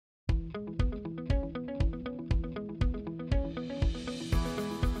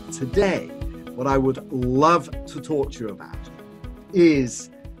Today, what I would love to talk to you about is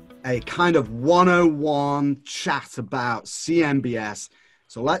a kind of 101 chat about CMBS.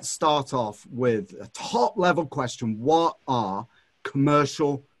 So let's start off with a top level question. What are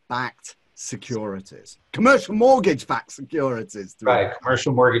commercial backed securities? Commercial mortgage backed securities. Right.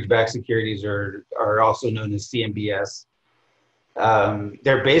 Commercial mortgage-backed securities are also known as CMBS.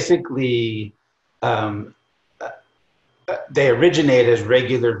 They're basically, they originate as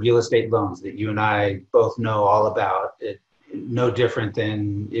regular real estate loans that you and I both know all about. No different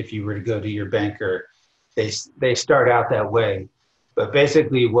than if you were to go to your banker. They start out that way. But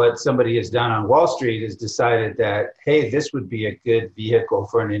basically what somebody has done on Wall Street is decided that, hey, this would be a good vehicle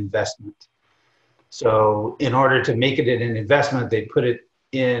for an investment. So in order to make it an investment, they put it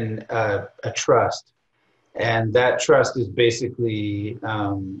in a trust. And that trust is basically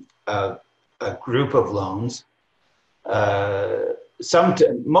a group of loans,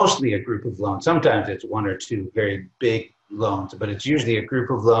 mostly a group of loans. Sometimes it's one or two very big loans, but it's usually a group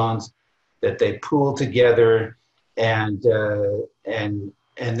of loans that they pool together and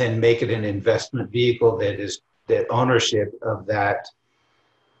then make it an investment vehicle that ownership of that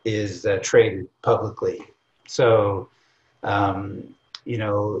is traded publicly. So, in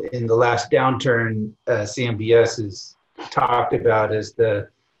the last downturn, CMBS is talked about as the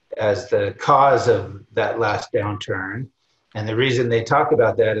cause of that last downturn. And the reason they talk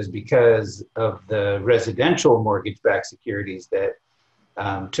about that is because of the residential mortgage-backed securities that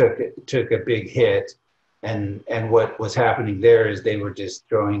took a big hit. And what was happening there is they were just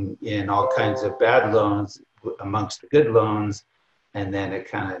throwing in all kinds of bad loans amongst the good loans, and then it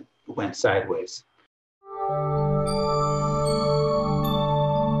kind of went sideways.